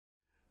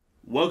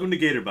Welcome to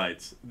Gator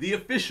Bites, the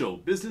official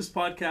business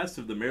podcast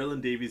of the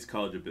Maryland Davies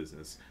College of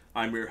Business.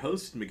 I'm your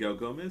host, Miguel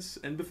Gomez,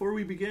 and before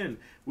we begin,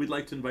 we'd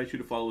like to invite you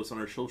to follow us on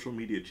our social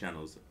media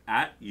channels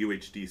at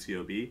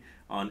UHDCOB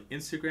on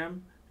Instagram,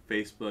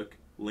 Facebook,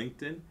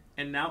 LinkedIn,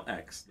 and now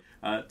X.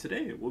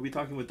 Today, we'll be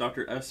talking with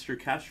Dr. Esther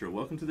Castro.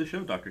 Welcome to the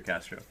show, Dr.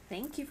 Castro.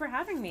 Thank you for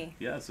having me.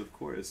 Yes, of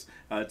course.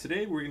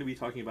 Today, we're going to be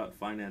talking about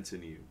finance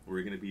and you.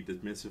 We're going to be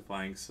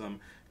demystifying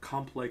some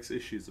complex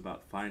issues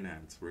about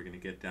finance. We're going to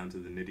get down to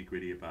the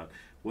nitty-gritty about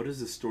what is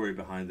the story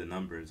behind the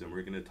numbers, and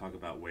we're going to talk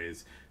about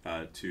ways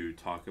to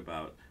talk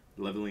about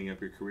leveling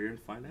up your career in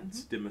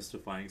finance,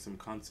 demystifying some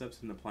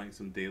concepts, and applying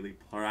some daily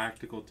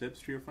practical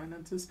tips to your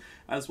finances,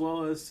 as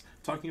well as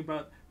talking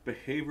about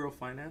behavioral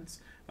finance,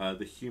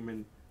 the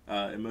human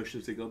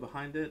emotions that go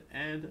behind it,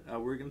 and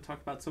we're going to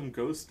talk about some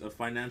ghosts of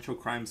financial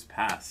crimes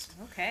past.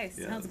 Okay,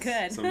 sounds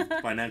good. Some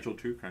financial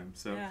true crime.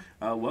 So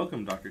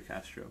welcome, Dr.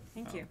 Castro.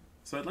 Thank you.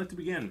 So I'd like to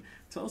begin.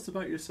 Tell us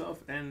about yourself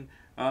and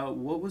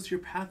what was your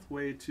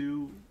pathway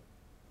to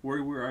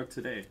where we are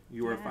today?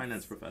 You are a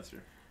finance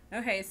professor.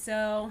 Okay,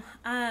 so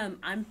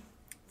I'm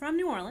from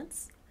New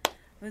Orleans.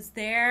 Was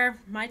there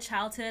my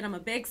childhood. I'm a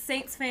big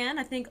Saints fan.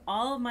 I think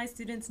all of my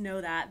students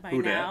know that by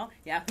now.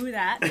 Yeah, who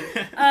that?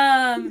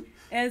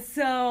 And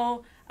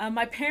so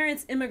my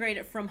parents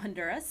immigrated from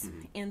Honduras,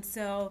 and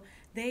so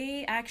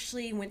they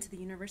actually went to the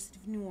University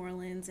of New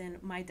Orleans,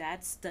 and my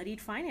dad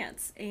studied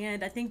finance.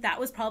 And I think that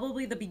was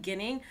probably the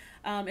beginning.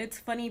 It's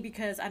funny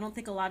because I don't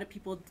think a lot of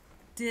people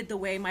did the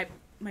way my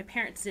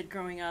parents did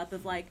growing up,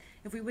 of like,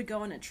 if we would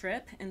go on a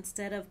trip,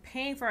 instead of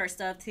paying for our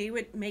stuff, he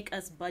would make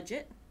us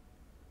budget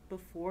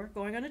before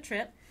going on a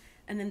trip,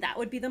 and then that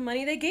would be the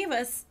money they gave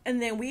us.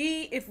 And then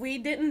if we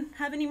didn't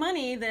have any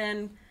money,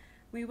 then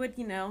we would,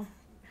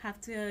 have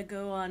to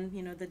go on,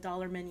 the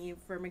dollar menu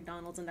for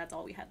McDonald's, and that's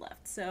all we had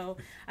left. So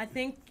I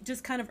think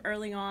just kind of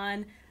early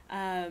on,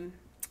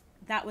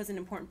 that was an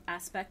important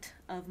aspect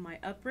of my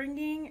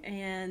upbringing,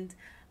 and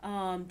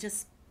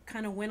just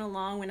kind of went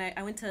along when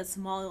I went to a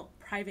small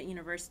private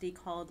university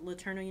called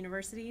LeTourneau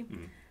University,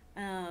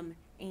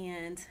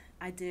 and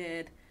I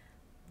did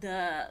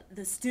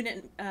the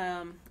student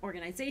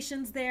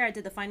organizations there. I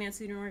did the finance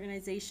student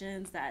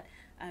organizations that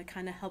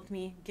kind of helped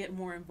me get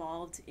more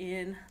involved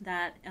in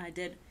that. I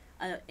did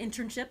an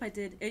internship.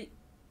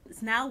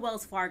 It's now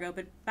Wells Fargo,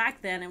 but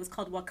back then it was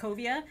called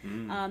Wachovia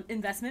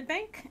Investment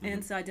Bank.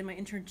 And so I did my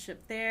internship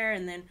there,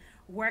 and then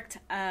worked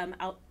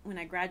out when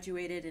I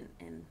graduated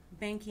in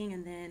banking,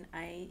 and then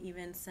I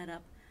even set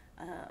up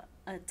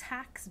a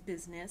tax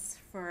business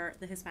for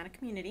the Hispanic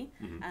community,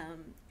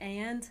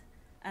 and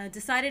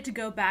decided to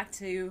go back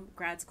to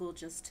grad school,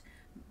 just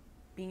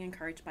being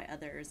encouraged by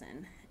others,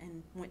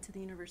 and went to the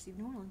University of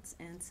New Orleans.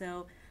 And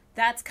so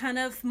that's kind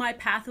of my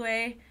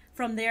pathway.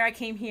 From there, I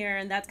came here,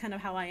 and that's kind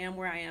of how I am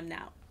where I am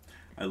now.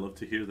 I love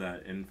to hear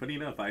that. And funny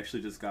enough, I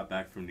actually just got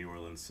back from New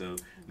Orleans, so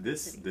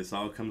this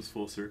all comes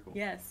full circle.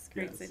 Yes,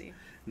 great city.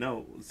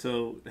 No,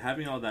 so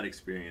having all that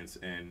experience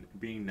and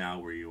being now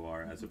where you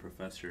are as a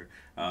professor,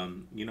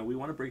 we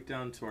want to break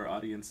down to our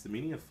audience the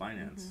meaning of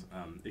finance.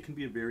 It can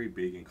be a very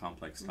big and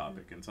complex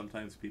topic, and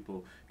sometimes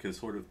people can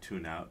sort of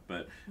tune out,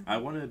 but I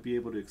want to be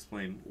able to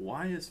explain,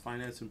 why is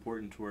finance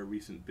important to our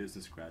recent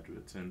business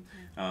graduates, and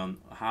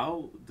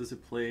how does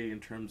it play in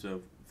terms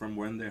of from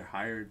when they're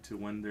hired to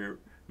when they're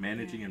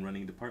managing and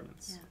running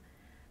departments? Yeah.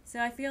 So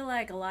I feel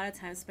like a lot of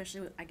times,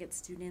 especially I get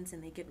students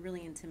and they get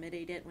really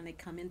intimidated when they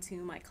come into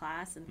my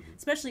class, and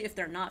especially if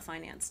they're not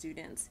finance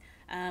students.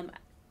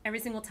 Every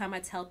single time I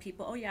tell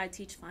people, oh yeah, I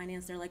teach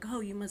finance, they're like,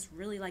 oh, you must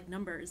really like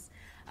numbers.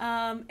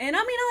 And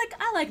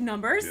I like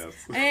numbers. Yes.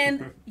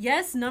 And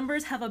yes,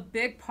 numbers have a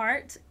big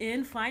part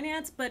in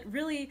finance, but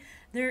really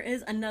there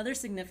is another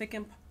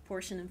significant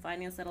portion in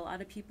finance that a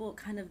lot of people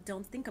kind of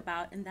don't think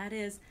about, and that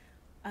is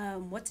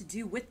what to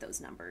do with those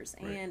numbers,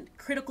 and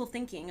critical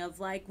thinking of,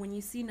 like, when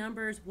you see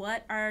numbers,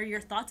 what are your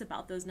thoughts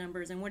about those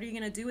numbers, and what are you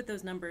going to do with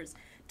those numbers?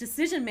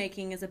 Decision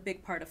making is a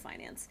big part of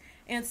finance.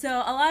 And so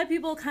a lot of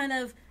people kind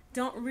of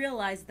don't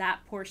realize that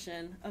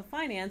portion of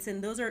finance,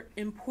 and those are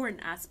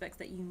important aspects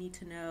that you need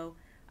to know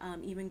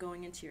even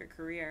going into your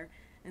career.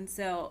 And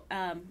so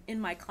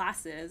in my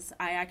classes,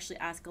 I actually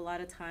ask a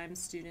lot of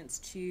times students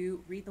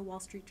to read the Wall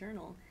Street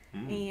Journal.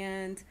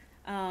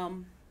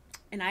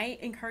 And I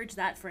encourage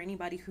that for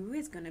anybody who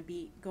is going to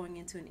be going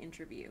into an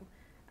interview.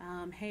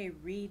 Hey,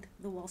 read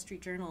the Wall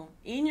Street Journal.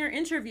 In your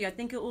interview, I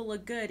think it will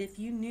look good if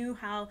you knew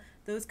how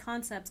those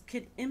concepts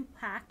could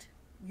impact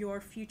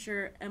your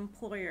future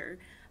employer.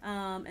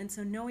 And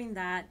so knowing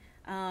that,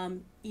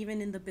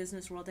 even in the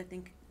business world, I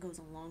think goes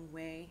a long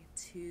way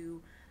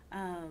to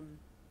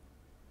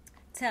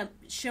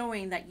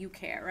showing that you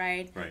care,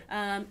 right?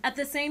 At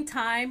the same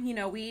time,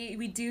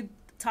 we do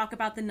talk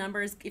about the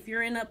numbers. If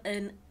you're in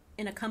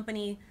a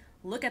company,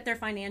 look at their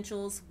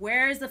financials.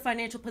 Where is the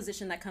financial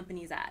position that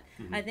company's at?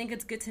 I think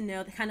it's good to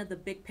know the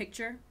big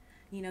picture.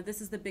 This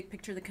is the big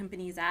picture the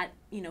company's at,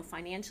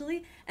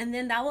 financially. And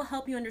then that will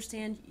help you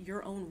understand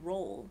your own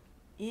role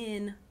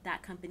in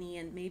that company,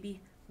 and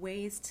maybe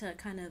ways to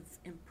kind of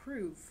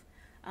improve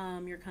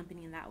your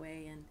company in that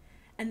way.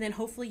 and then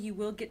hopefully you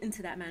will get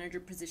into that manager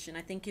position.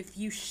 I think if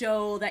you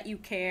show that you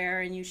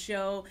care and you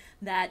show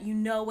that you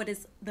know what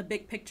is the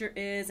big picture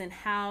is and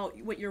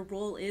what your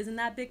role is in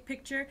that big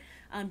picture,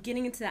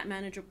 getting into that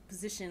manager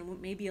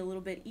position may be a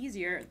little bit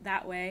easier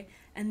that way.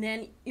 And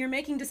then you're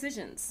making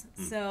decisions.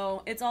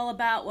 So it's all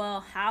about,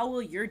 well, how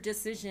will your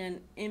decision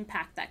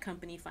impact that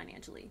company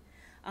financially?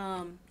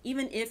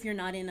 Even if you're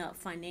not in a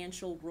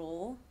financial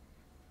role,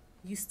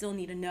 you still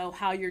need to know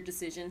how your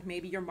decision,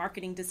 maybe your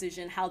marketing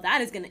decision, how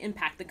that is going to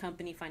impact the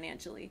company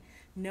financially.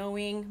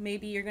 Knowing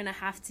maybe you're going to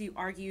have to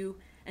argue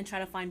and try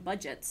to find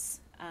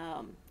budgets.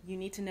 You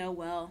need to know,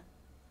 well,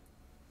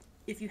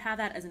 if you have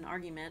that as an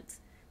argument,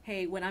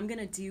 hey, what I'm going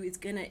to do is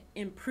going to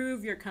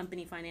improve your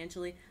company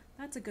financially.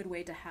 That's a good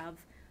way to have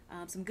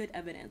some good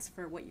evidence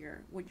for what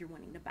you're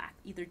wanting to back,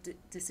 either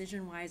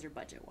decision-wise or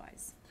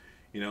budget-wise.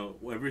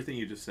 Everything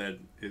you just said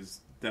is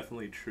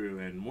definitely true,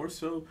 and more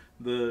so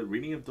the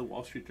reading of the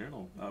Wall Street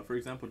Journal. For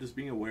example, just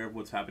being aware of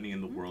what's happening in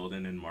the world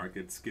and in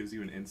markets gives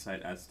you an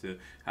insight as to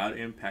how it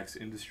impacts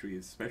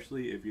industries,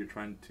 especially if you're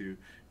trying to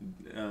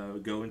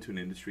go into an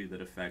industry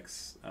that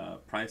affects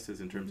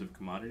prices in terms of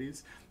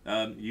commodities.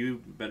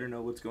 You better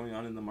know what's going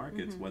on in the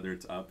markets, whether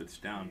it's up, it's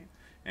down. Right.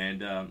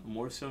 And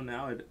more so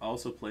now, it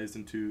also plays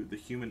into the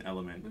human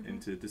element,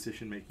 into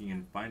decision-making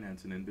in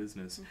finance and in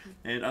business.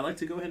 And I'd like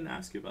to go ahead and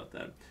ask you about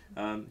that.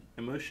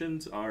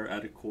 Emotions are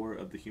at the core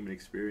of the human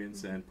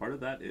experience, and part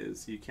of that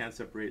is you can't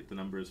separate the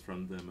numbers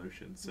from the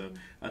emotions. So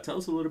tell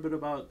us a little bit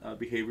about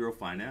behavioral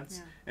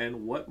finance,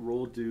 and what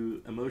role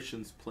do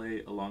emotions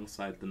play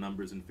alongside the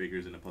numbers and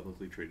figures in a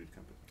publicly traded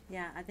company?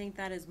 Yeah, I think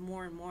that is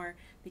more and more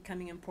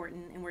becoming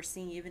important, and we're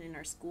seeing even in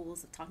our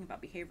schools talking about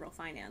behavioral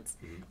finance.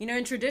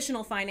 In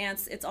traditional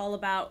finance, it's all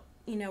about,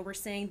 we're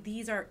saying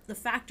these are the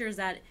factors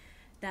that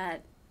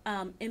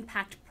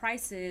impact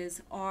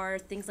prices are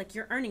things like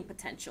your earning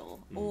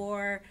potential,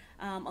 or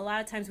a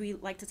lot of times we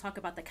like to talk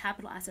about the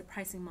capital asset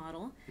pricing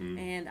model,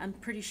 and I'm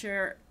pretty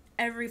sure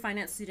every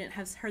finance student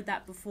has heard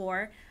that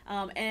before.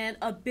 And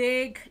a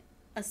big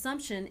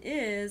assumption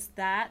is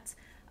that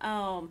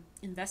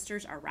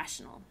investors are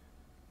rational.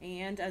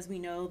 And as we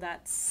know,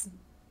 that's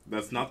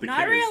not the not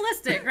case.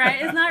 Realistic,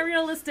 right? It's not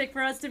realistic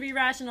for us to be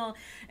rational.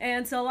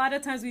 And so a lot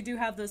of times we do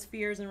have those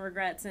fears and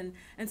regrets. And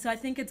so I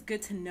think it's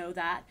good to know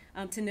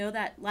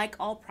that, like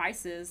all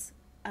prices,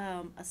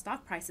 a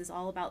stock price is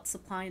all about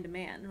supply and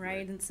demand,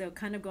 right? And so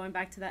kind of going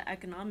back to that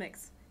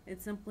economics,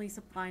 it's simply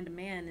supply and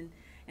demand.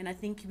 And I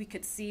think we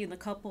could see in a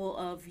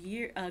couple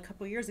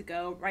years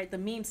ago, right, the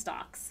meme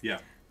stocks. Yeah.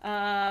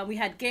 We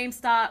had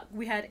GameStop,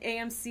 we had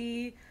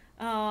AMC,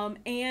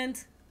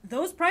 and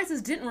those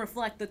prices didn't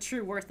reflect the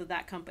true worth of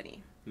that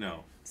company.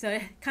 No. So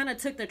it kind of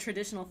took the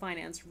traditional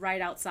finance right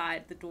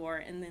outside the door,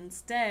 and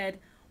instead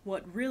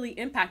what really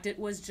impacted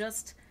was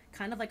just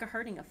kind of like a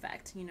herding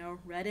effect.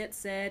 Reddit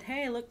said,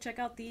 hey, look, check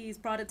out these,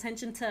 brought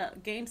attention to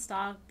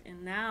GameStop,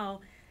 and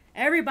now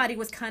everybody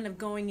was kind of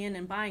going in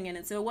and buying it.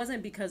 And so it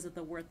wasn't because of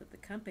the worth of the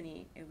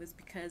company, it was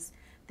because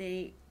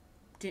they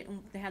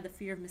had the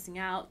fear of missing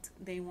out.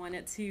 They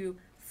wanted to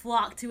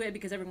flock to it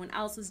because everyone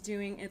else was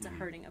doing it. It's a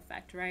herding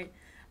effect, right?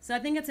 So I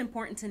think it's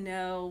important to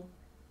know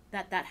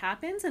that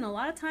happens, and a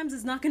lot of times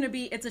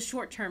it's a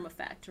short-term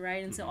effect,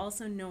 right? And so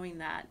also knowing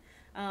that,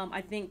 I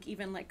think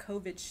even like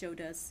COVID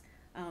showed us,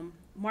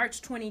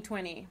 March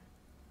 2020,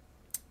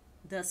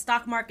 the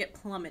stock market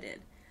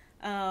plummeted.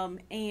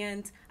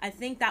 And I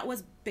think that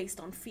was based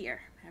on fear.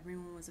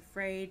 Everyone was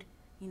afraid,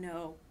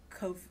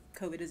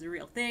 COVID is a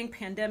real thing.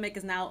 Pandemic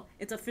is now,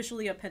 it's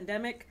officially a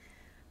pandemic.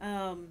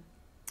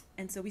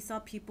 And so we saw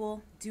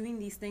people doing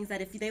these things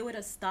that if they would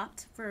have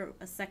stopped for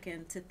a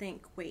second to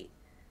think, wait,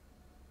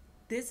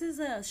 this is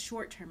a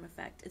short-term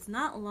effect, it's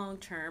not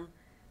long-term,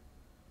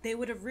 they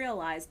would have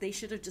realized they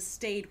should have just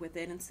stayed with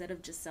it instead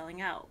of just selling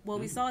out.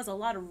 What we saw is a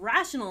lot of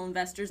rational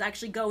investors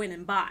actually go in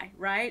and buy,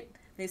 right?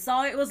 They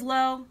saw it was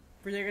low,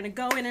 they're going to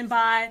go in and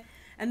buy,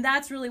 and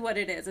that's really what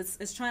it is.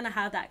 It's trying to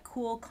have that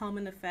cool,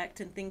 common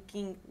effect and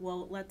thinking,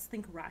 well, let's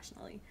think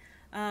rationally.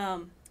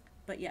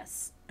 But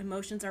yes,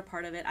 emotions are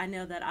part of it. I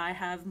know that I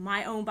have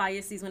my own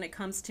biases when it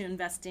comes to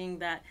investing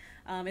that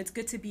it's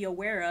good to be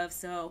aware of.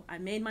 So I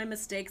made my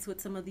mistakes with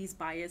some of these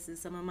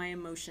biases, some of my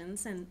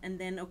emotions, and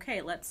then,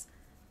 okay, let's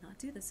not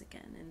do this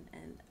again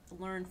and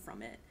learn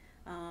from it.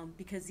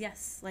 Because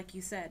yes, like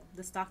you said,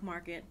 the stock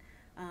market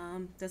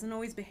doesn't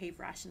always behave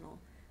rational.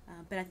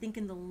 But I think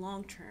in the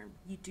long term,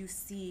 you do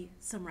see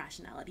some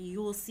rationality.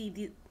 You will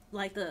see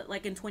like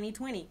in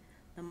 2020,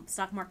 the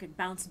stock market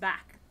bounced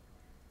back.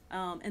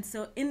 And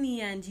so in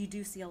the end, you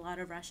do see a lot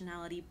of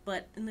rationality,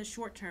 but in the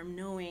short term,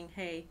 knowing,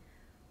 hey,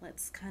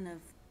 let's kind of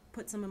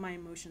put some of my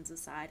emotions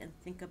aside and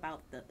think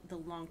about the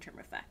long-term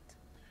effect.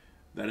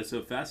 That is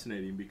so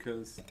fascinating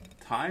because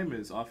time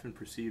is often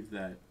perceived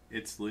that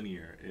it's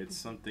linear. It's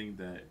something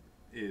that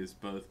is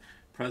both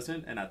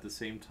present, and at the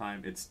same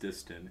time it's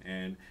distant.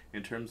 And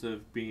in terms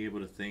of being able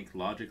to think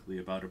logically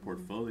about a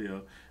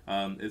portfolio,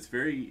 it's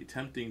very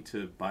tempting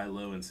to buy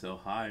low and sell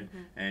high,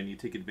 and you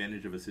take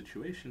advantage of a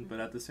situation. But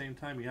at the same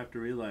time, you have to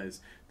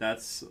realize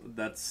that's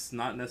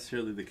not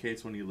necessarily the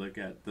case when you look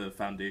at the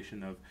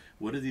foundation of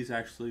what are these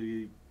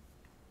actually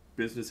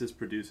businesses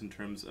produce in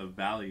terms of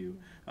value,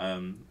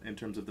 in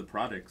terms of the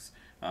products.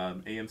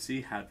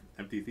 AMC had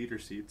empty theater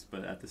seats,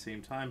 but at the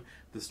same time,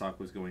 the stock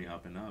was going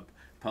up and up.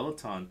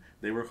 Peloton,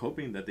 they were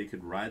hoping that they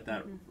could ride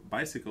that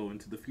bicycle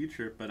into the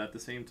future, but at the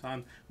same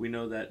time, we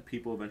know that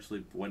people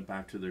eventually went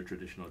back to their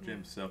traditional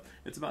gyms. So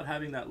it's about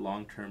having that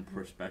long-term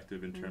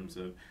perspective in terms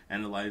of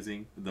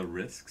analyzing the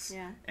risks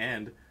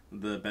and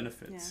the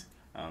benefits.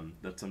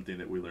 That's something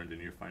that we learned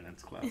in your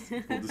finance class,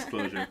 full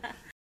disclosure.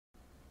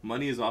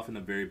 Money is often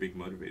a very big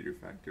motivator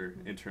factor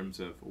in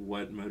terms of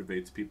what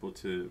motivates people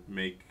to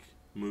make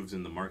moves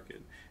in the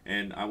market.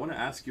 And I want to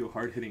ask you a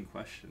hard-hitting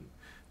question.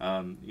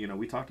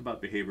 We talked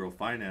about behavioral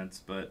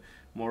finance, but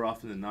more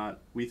often than not,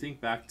 we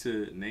think back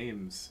to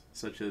names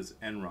such as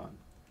Enron,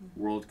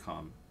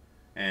 WorldCom,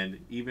 and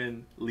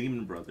even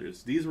Lehman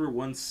Brothers. These were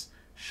once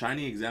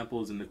shining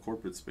examples in the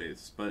corporate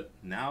space, but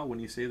now when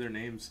you say their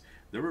names,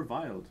 they're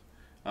reviled.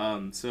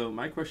 So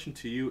my question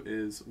to you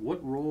is,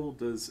 what role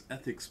does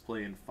ethics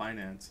play in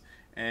finance,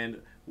 and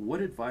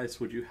what advice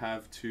would you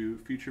have to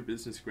future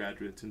business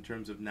graduates in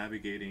terms of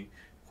navigating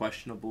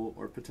questionable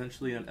or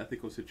potentially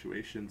unethical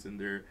situations in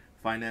their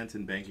finance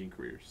and banking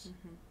careers?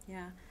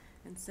 Yeah,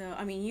 and so,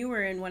 you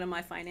were in one of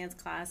my finance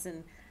class,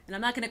 and I'm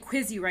not going to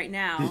quiz you right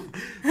now,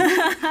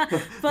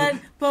 but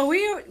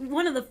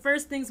one of the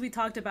first things we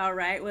talked about,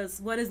 right, was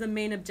what is the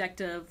main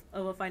objective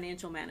of a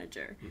financial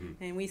manager?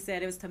 And we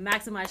said it was to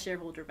maximize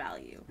shareholder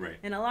value. Right.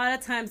 And a lot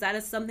of times that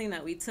is something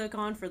that we took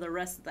on for the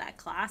rest of that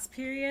class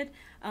period.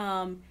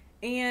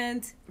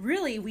 And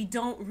really, we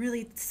don't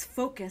really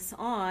focus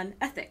on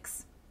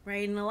ethics.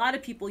 Right, and a lot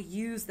of people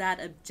use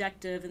that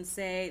objective and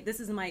say, this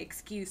is my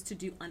excuse to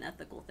do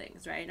unethical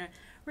things, right? And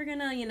we're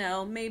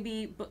gonna,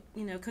 maybe,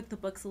 cook the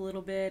books a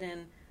little bit,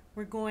 and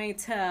we're going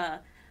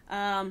to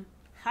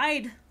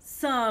hide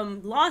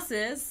some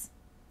losses,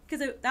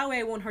 because that way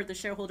it won't hurt the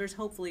shareholders.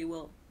 Hopefully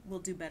we'll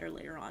do better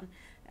later on.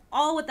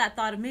 All with that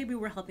thought of maybe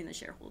we're helping the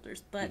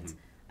shareholders, but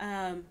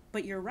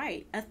you're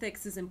right,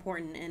 ethics is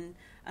important, and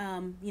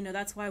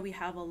that's why we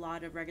have a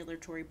lot of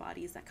regulatory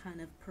bodies that kind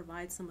of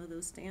provide some of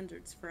those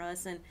standards for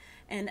us.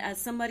 And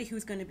as somebody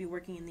who's going to be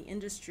working in the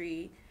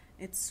industry,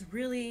 it's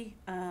really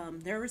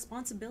their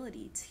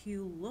responsibility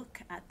to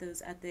look at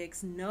those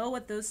ethics, know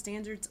what those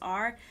standards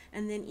are,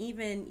 and then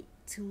even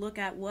to look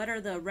at what are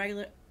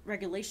the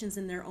regulations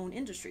in their own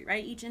industry,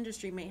 right? Each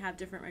industry may have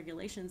different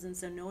regulations, and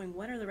so knowing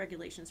what are the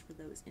regulations for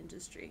those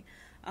industry.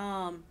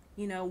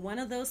 One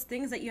of those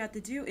things that you have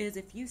to do is,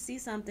 if you see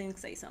something,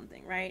 say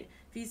something, right?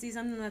 If you see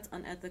something that's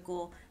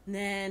unethical,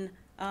 then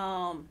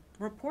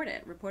report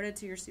it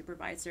to your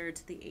supervisor,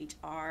 to the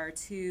HR,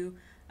 to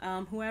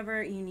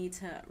whoever you need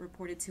to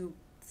report it to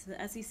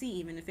the SEC,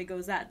 even if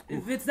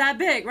if it's that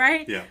big,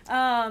 right?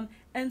 Yeah.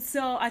 And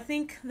so I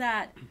think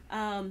that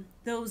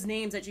those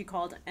names that you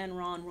called,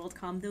 Enron,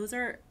 WorldCom, those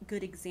are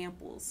good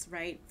examples,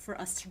 right, for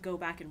us to go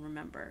back and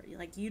remember.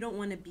 Like, you don't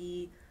want to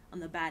be on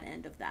the bad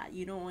end of that.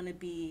 You don't want to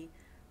be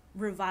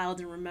reviled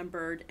and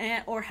remembered,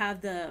 or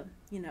have the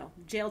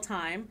jail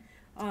time.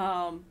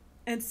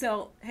 And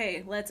so,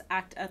 hey, let's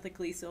act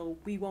ethically so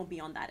we won't be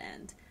on that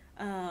end.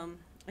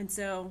 And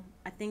so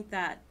I think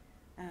that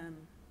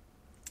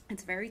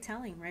it's very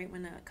telling, right,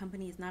 when a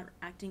company is not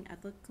acting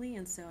ethically.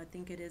 And so I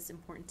think it is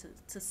important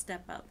to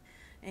step up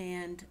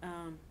and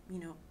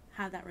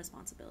have that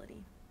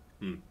responsibility.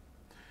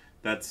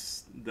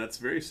 That's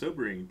very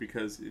sobering,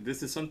 because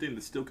this is something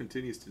that still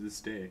continues to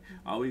this day.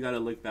 All we got to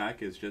look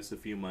back is just a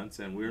few months,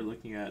 and we're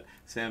looking at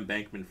Sam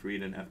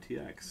Bankman-Fried and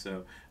FTX.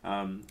 So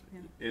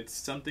it's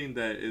something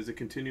that is a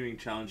continuing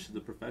challenge to the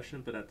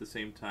profession, but at the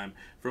same time,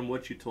 from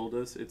what you told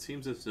us, it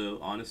seems as though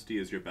honesty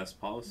is your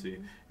best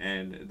policy,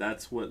 and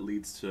that's what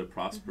leads to a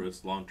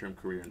prosperous long-term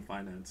career in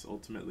finance.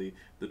 Ultimately,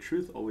 the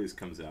truth always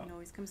comes out. It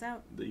always comes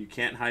out. You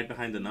can't hide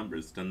behind the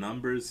numbers. The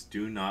numbers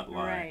do not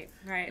lie.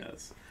 Right.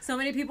 Yes. So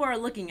many people are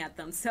looking at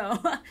them,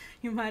 so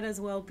you might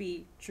as well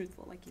be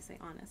truthful, like you say,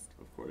 honest.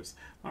 Of course.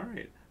 All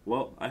right.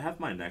 Well, I have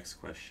my next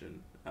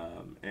question,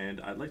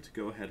 and I'd like to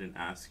go ahead and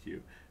ask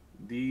you.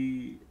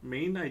 The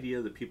main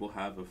idea that people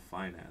have of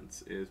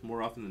finance is,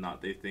 more often than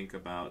not, they think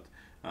about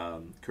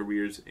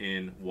careers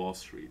in Wall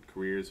Street,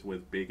 careers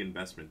with big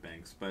investment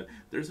banks. But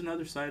there's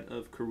another side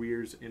of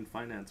careers in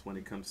finance when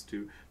it comes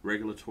to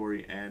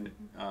regulatory and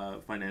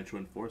financial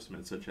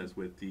enforcement, such as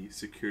with the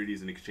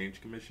Securities and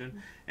Exchange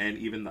Commission and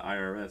even the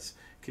IRS.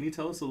 Can you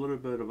tell us a little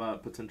bit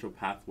about potential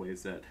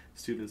pathways that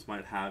students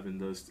might have in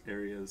those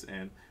areas,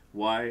 and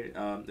why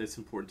it's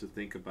important to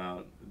think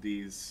about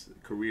these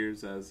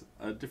careers as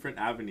a different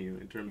avenue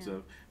in terms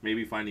of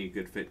maybe finding a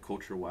good fit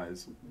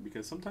culture-wise?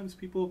 Because sometimes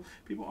people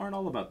aren't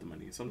all about the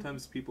money.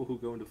 Sometimes people who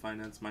go into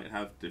finance might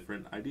have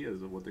different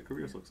ideas of what their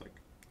careers looks like.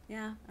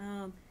 Yeah.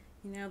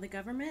 The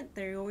government,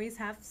 they always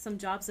have some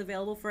jobs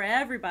available for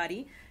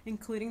everybody,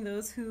 including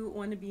those who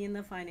want to be in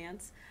the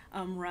finance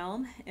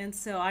realm. And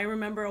so I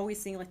remember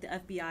always seeing like the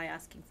FBI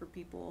asking for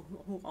people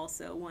who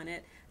also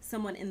wanted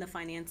someone in the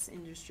finance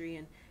industry,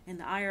 and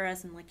the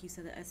IRS, and like you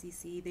said, the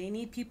SEC, they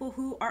need people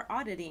who are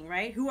auditing,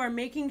 right? Who are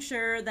making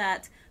sure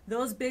that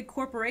those big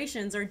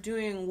corporations are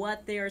doing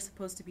what they are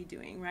supposed to be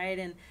doing, right?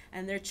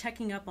 And they're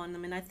checking up on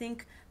them. And I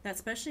think that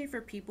especially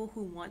for people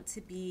who want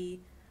to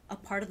be a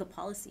part of the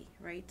policy,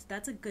 right?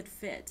 That's a good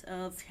fit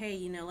of,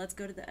 hey, let's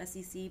go to the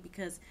SEC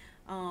because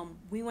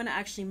we want to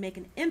actually make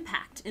an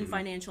impact in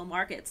financial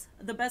markets.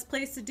 The best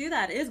place to do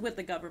that is with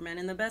the government,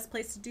 and the best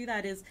place to do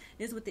that is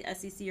with the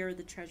SEC or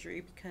the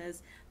Treasury,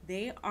 because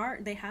they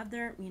have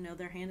their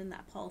their hand in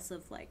that pulse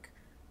of like,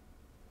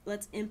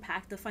 let's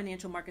impact the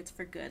financial markets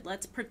for good.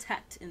 Let's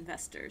protect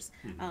investors.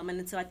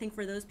 And so I think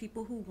for those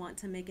people who want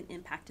to make an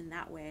impact in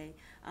that way,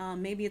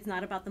 maybe it's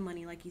not about the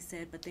money, like you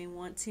said, but they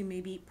want to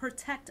maybe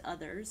protect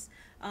others.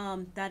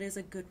 That is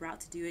a good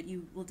route to do it.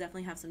 You will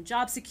definitely have some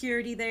job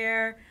security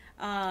there.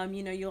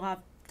 You'll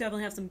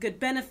definitely have some good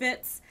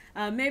benefits.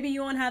 Maybe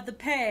you won't have the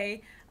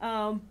pay,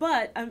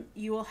 but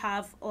you will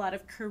have a lot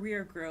of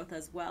career growth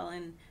as well.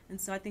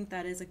 And so I think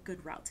that is a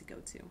good route to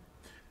go to.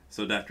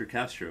 So, Dr.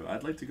 Castro,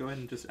 I'd like to go ahead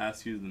and just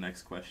ask you the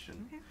next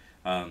question.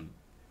 Okay.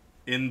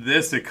 In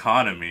this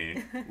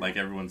economy, like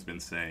everyone's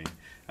been saying,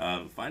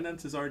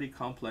 finance is already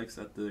complex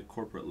at the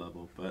corporate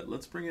level, but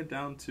let's bring it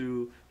down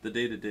to the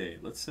day-to-day.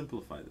 Let's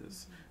simplify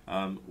this.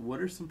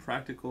 What are some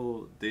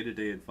practical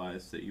day-to-day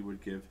advice that you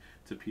would give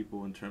to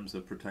people in terms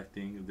of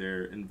protecting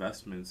their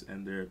investments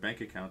and their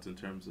bank accounts in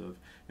terms of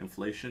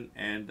inflation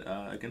and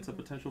against a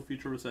potential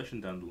future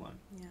recession down the line?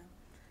 Yeah.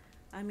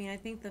 I mean, I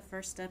think the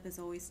first step is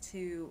always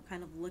to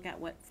kind of look at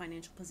what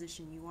financial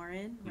position you are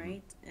in,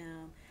 right?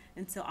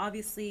 And so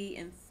obviously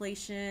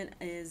inflation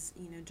is,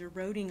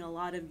 eroding a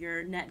lot of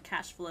your net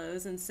cash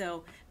flows. And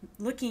so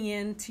looking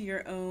into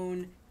your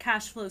own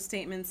cash flow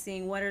statements,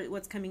 seeing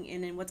what's coming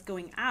in and what's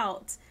going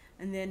out,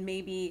 and then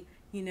maybe,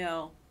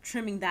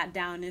 trimming that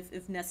down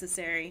if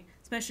necessary,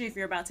 especially if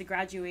you're about to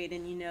graduate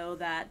and you know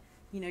that,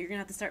 you're going to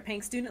have to start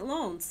paying student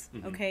loans.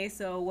 Okay,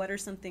 so what are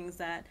some things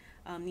that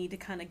need to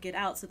kind of get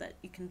out so that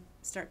you can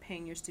start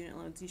paying your student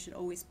loans? You should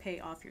always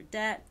pay off your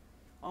debt.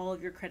 All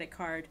of your credit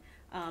card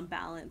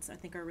balance, I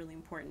think, are really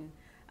important.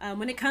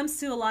 When it comes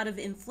to a lot of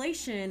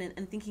inflation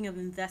and thinking of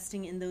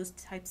investing in those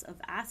types of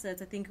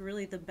assets, I think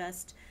really the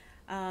best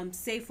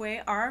safe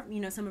way are,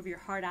 some of your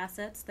hard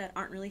assets that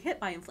aren't really hit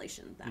by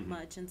inflation that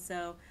much. And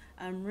so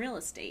real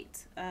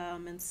estate.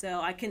 And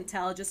so I can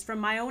tell just from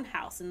my own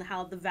house and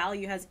how the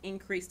value has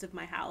increased of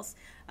my house.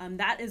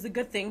 That is a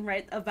good thing,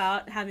 right,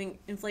 about having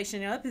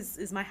inflation up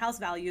is my house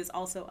value is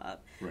also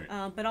up.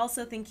 Right. But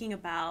also thinking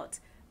about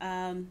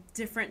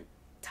different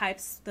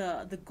types,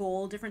 the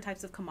gold, different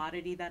types of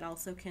commodity that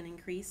also can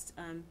increase.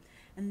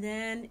 And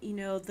then,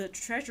 the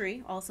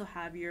Treasury also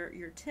have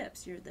your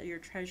TIPS, your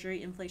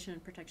Treasury Inflation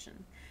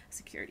Protection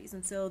Securities.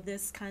 And so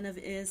this kind of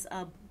is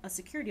a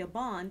security, a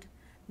bond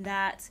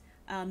that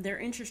their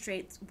interest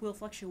rates will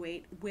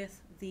fluctuate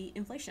with the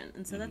inflation.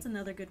 And so that's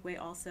another good way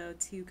also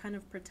to kind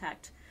of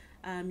protect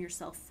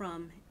yourself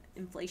from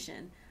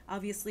inflation.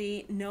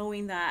 Obviously,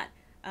 knowing that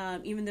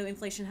even though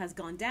inflation has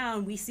gone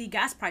down, we see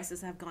gas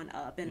prices have gone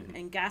up,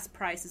 and gas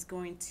price is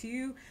going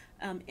to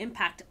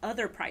impact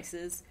other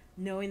prices,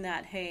 knowing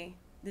that, hey,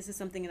 this is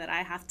something that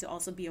I have to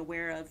also be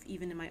aware of,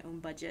 even in my own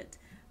budget,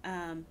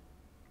 and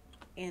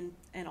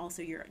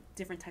also your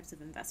different types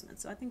of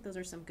investments. So I think those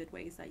are some good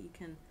ways that you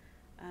can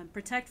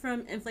protect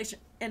from inflation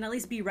and at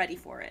least be ready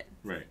for it.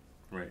 Right.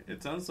 Right.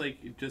 It sounds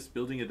like just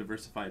building a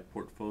diversified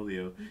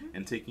portfolio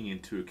and taking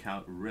into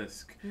account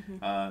risk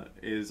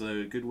is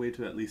a good way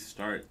to at least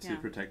start to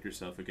protect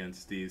yourself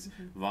against these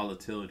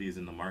volatilities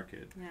in the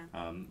market.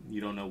 Yeah.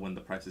 You don't know when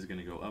the price is going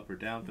to go up or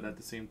down, but at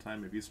the same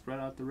time, if you spread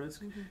out the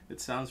risk,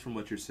 it sounds from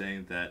what you're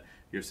saying that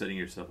you're setting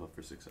yourself up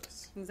for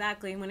success.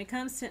 Exactly. When it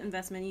comes to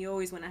investment, you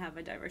always want to have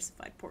a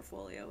diversified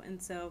portfolio.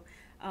 And so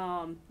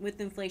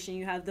with inflation,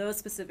 you have those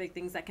specific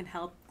things that can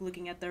help,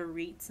 looking at the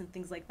REITs and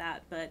things like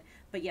that.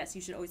 But yes,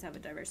 you should always have a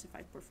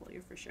diversified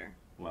portfolio for sure.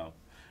 Wow.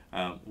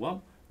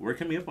 Well, we're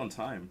coming up on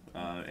time,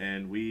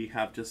 and we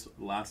have just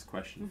last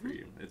question for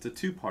you. It's a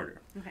two-parter.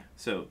 Okay.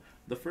 So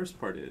the first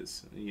part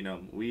is,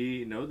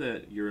 we know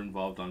that you're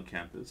involved on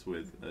campus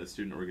with a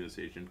student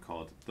organization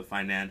called the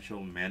Financial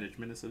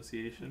Management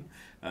Association.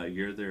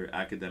 You're their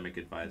academic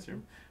advisor.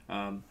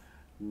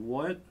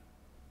 What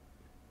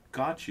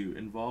got you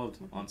involved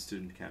on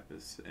student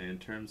campus in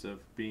terms of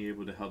being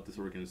able to help this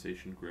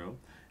organization grow?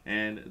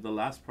 And the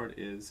last part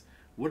is,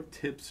 what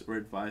tips or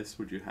advice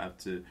would you have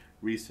to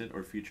recent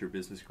or future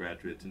business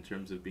graduates in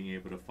terms of being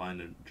able to find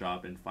a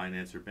job in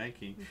finance or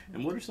banking?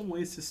 And what are some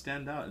ways to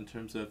stand out in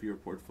terms of your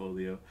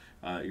portfolio,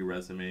 your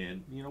resume,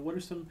 and what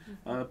are some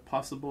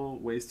possible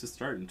ways to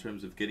start in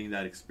terms of getting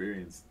that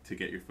experience to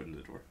get your foot in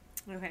the door?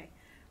 Okay.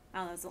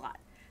 Wow, that's a lot.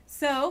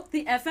 So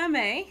the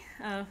FMA,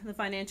 the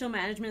Financial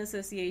Management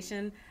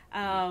Association,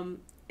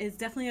 is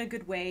definitely a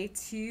good way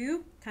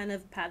to kind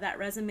of pad that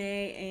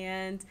resume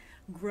and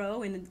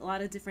grow in a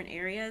lot of different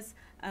areas.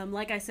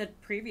 Like I said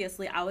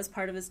previously, I was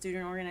part of a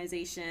student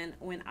organization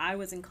when I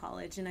was in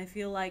college, and I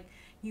feel like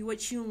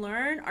what you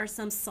learn are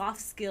some soft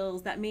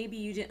skills that maybe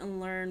you didn't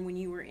learn when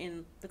you were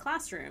in the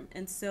classroom.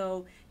 And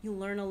so you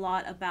learn a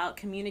lot about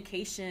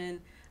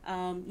communication,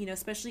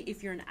 especially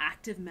if you're an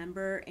active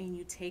member and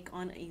you take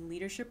on a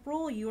leadership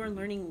role, you are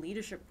learning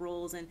leadership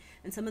roles and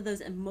some of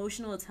those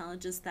emotional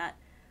intelligence that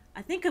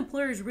I think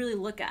employers really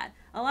look at.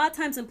 A lot of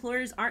times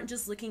employers aren't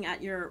just looking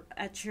at your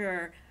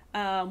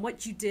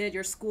what you did,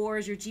 your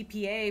scores, your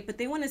GPA, but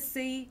they want to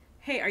see,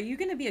 hey, are you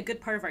going to be a good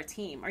part of our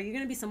team? Are you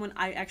going to be someone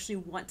I actually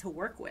want to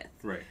work with?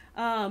 Right.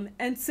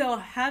 And so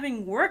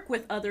having worked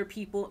with other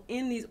people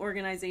in these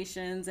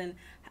organizations, and,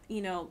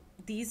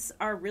 these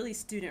are really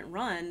student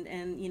run,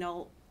 and,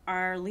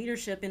 our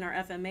leadership in our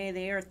FMA,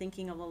 they are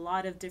thinking of a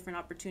lot of different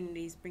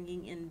opportunities,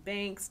 bringing in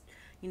banks,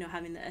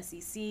 having the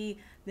SEC.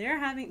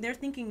 They're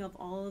thinking of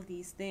all of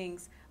these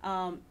things.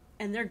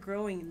 And they're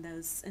growing in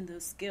those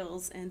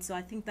skills. And so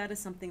I think that is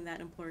something that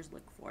employers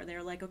look for.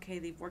 They're like, okay,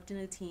 they've worked in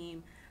a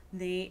team,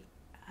 they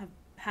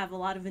have a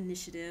lot of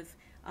initiative,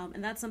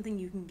 and that's something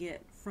you can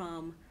get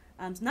from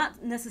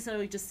not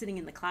necessarily just sitting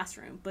in the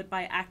classroom, but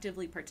by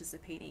actively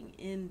participating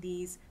in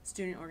these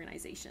student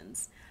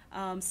organizations.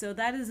 So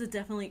that is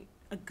definitely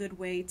a good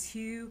way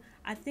to,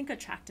 I think,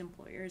 attract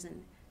employers.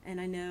 And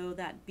I know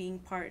that being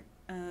part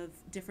of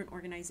different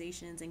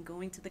organizations and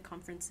going to the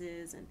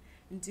conferences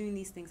and doing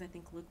these things, I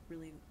think, look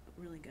really,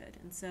 really good.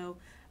 And so,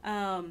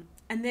 and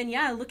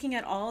then, looking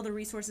at all the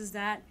resources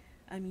that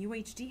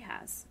UHD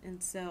has.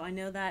 And so I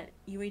know that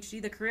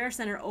UHD, the Career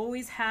Center,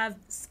 always have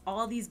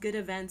all these good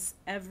events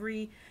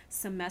every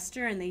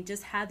semester, and they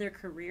just had their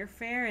career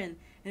fair, and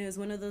it was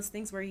one of those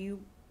things where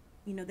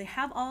they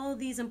have all of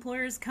these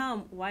employers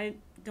come. Why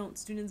don't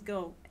students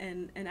go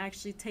and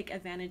actually take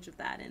advantage of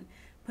that and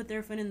put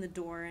their foot in the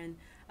door and,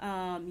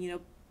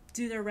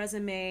 do their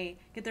resume,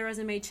 get their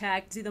resume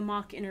checked, do the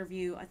mock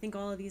interview. I think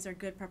all of these are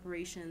good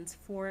preparations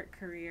for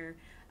career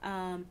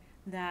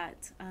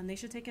that they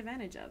should take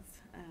advantage of.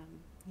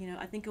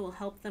 I think it will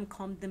help them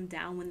calm them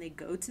down when they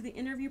go to the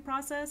interview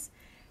process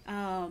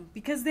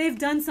because they've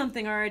done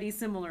something already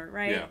similar,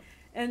 right? Yeah.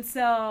 And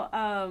so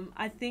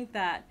I think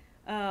that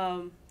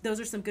those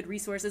are some good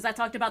resources. I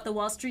talked about the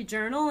Wall Street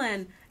Journal,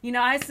 and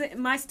I say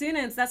my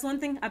students, that's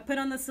one thing I put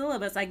on the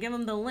syllabus. I give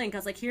them the link. I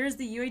was like, here's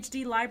the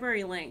UHD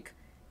library link.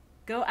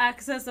 Go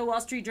access the Wall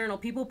Street Journal.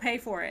 People pay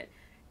for it.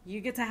 You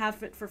get to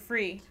have it for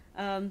free.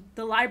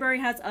 The library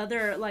has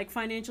other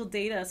financial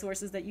data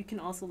sources that you can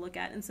also look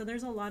at. And so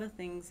there's a lot of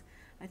things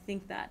I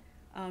think that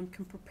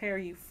can prepare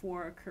you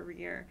for a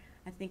career.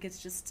 I think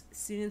it's just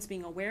students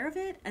being aware of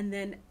it and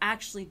then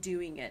actually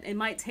doing it. It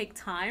might take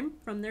time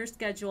from their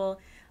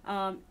schedule.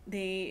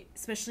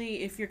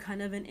 Especially if you're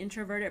kind of an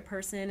introverted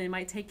person, it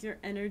might take your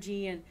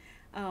energy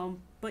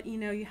but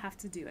you have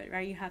to do it,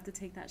 right? You have to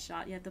take that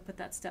shot. You have to put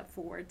that step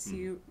forward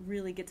to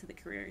really get to the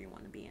career you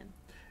want to be in.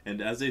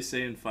 And as they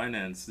say in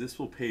finance, this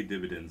will pay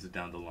dividends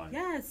down the line.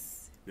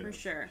 Yes, for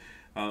sure.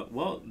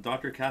 Well,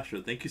 Dr.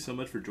 Castro, thank you so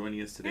much for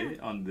joining us today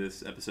on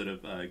this episode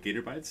of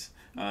Gator Bites.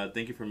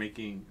 Thank you for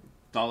making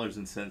dollars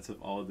and cents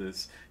of all of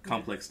this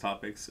complex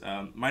topics.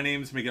 My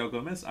name is Miguel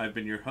Gomez. I've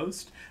been your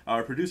host.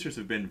 Our producers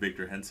have been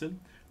Victor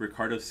Henson,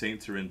 Ricardo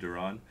Saint Turin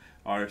Duran.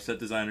 Our set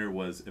designer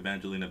was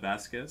Evangelina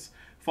Vasquez.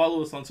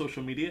 Follow us on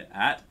social media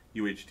at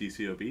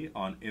UHDCOB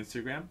on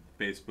Instagram,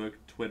 Facebook,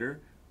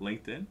 Twitter,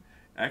 LinkedIn,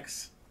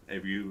 X,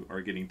 if you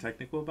are getting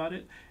technical about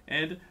it.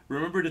 And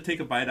remember to take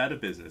a bite out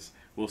of business.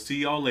 We'll see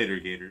y'all later,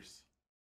 Gators.